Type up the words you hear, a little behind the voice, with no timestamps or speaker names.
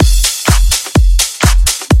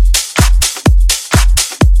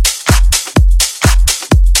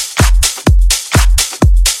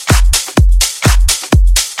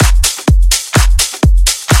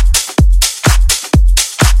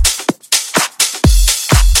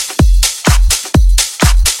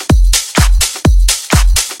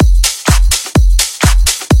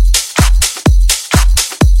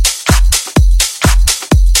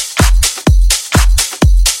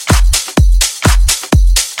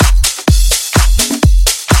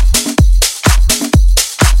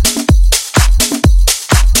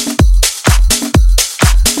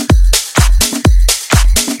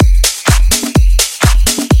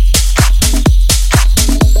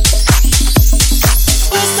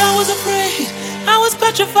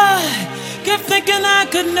side. Kept thinking I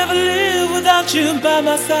could never live without you by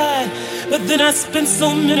my side. But then I spent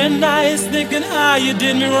so many nights thinking how you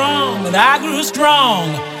did me wrong. And I grew strong,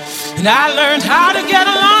 and I learned how to get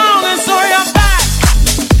along. And so you're back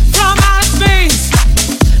from outer space.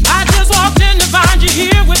 I just walked in to find you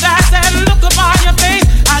here with that sad look upon your face.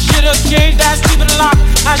 I should have changed that stupid lock.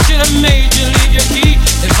 I should have made you leave your key.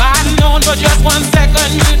 If I'd known for just 1 second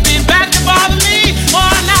you'd be back to bother me.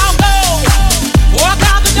 Oh, now go, walk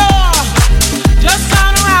out the door. Just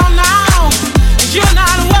turn around now, 'cause you're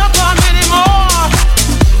not welcome anymore.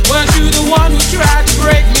 Weren't you the one who tried to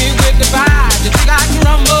break me with goodbye? You think I'd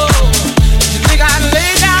crumble? You think I'd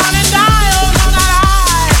lay down and die? Oh, no, not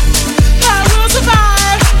I will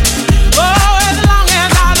survive. Oh, as long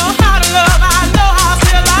as I know how to love, I know I'll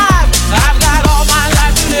stay alive. I've got all my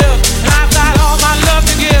life to live, and I've got all my love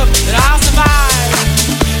to give, and I'll survive.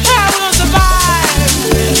 I will survive.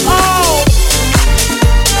 Oh.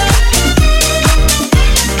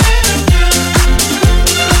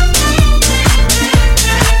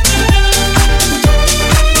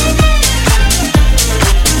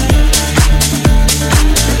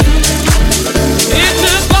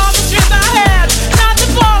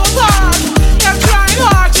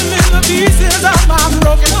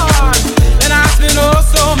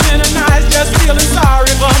 Feeling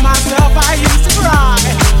sorry for myself, I used to cry,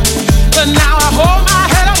 but now I hold my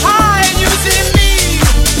head up high and you see me.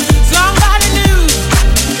 Somebody new.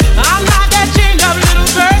 I'm not that chained up little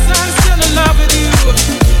person, still in love with you.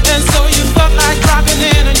 And so you felt like dropping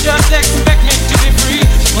in and just expect me to be free.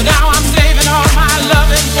 Well, now I'm saving all my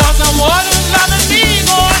loving for someone who's loving me.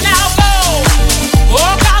 Go now, go,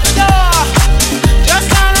 walk out the door. Just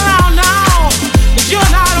turn around now, 'cause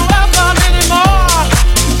you're not welcome anymore.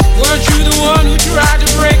 Weren't you the one who tried to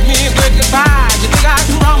break me with goodbye? You think I'd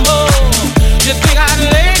crumble? You think I'd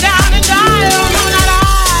lay down and die? Oh, no, not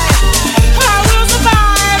I will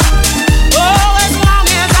survive. Oh, as long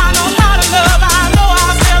as I know how to love, I know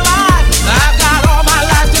I'll stay alive. I've got all my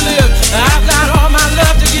life to live, I've got all my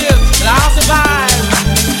love to give, and I'll survive.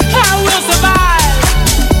 I will survive.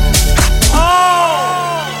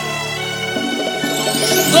 Oh,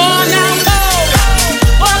 go on now, go,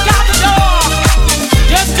 walk out the door.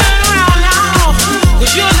 Just turn around now,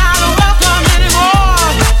 'cause you're not welcome anymore.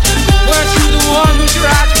 Weren't you the one who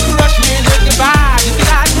tried to crush me with goodbye? You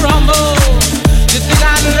think I'd crumble? You think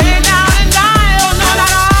I'd lay down and die? Oh, no,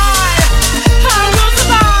 not I will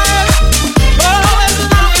survive. Oh, as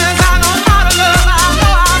long as I know how to love, I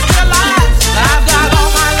know I'll stay alive. I've got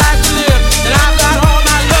all my life to live, and I've got all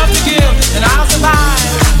my love to give, and I'll survive.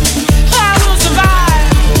 I will survive.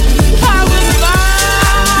 I will survive.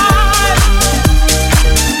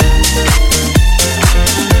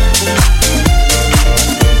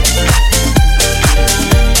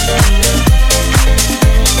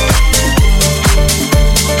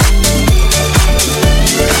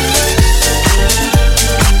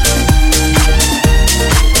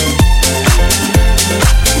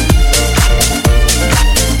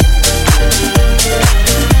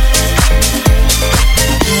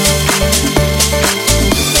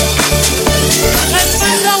 At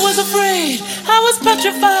first I was afraid, I was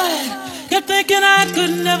petrified. Kept thinking I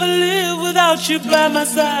could never live without you by my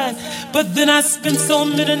side. But then I spent so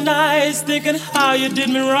many nights thinking how you did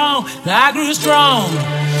me wrong. And I grew strong,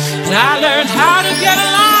 and I learned how to get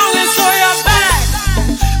along. And so you're back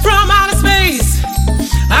from outer space.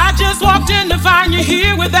 I just walked in to find you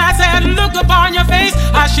here with that sad look upon your face.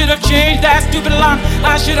 I should have changed that stupid lock.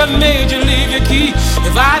 I should have made you leave your key.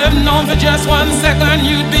 If I'd have known for just 1 second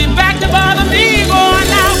you'd be back to bother me. Going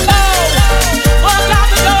now.